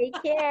 Take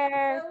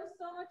care. That was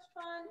so much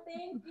fun.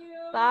 Thank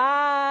you.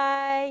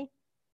 Bye.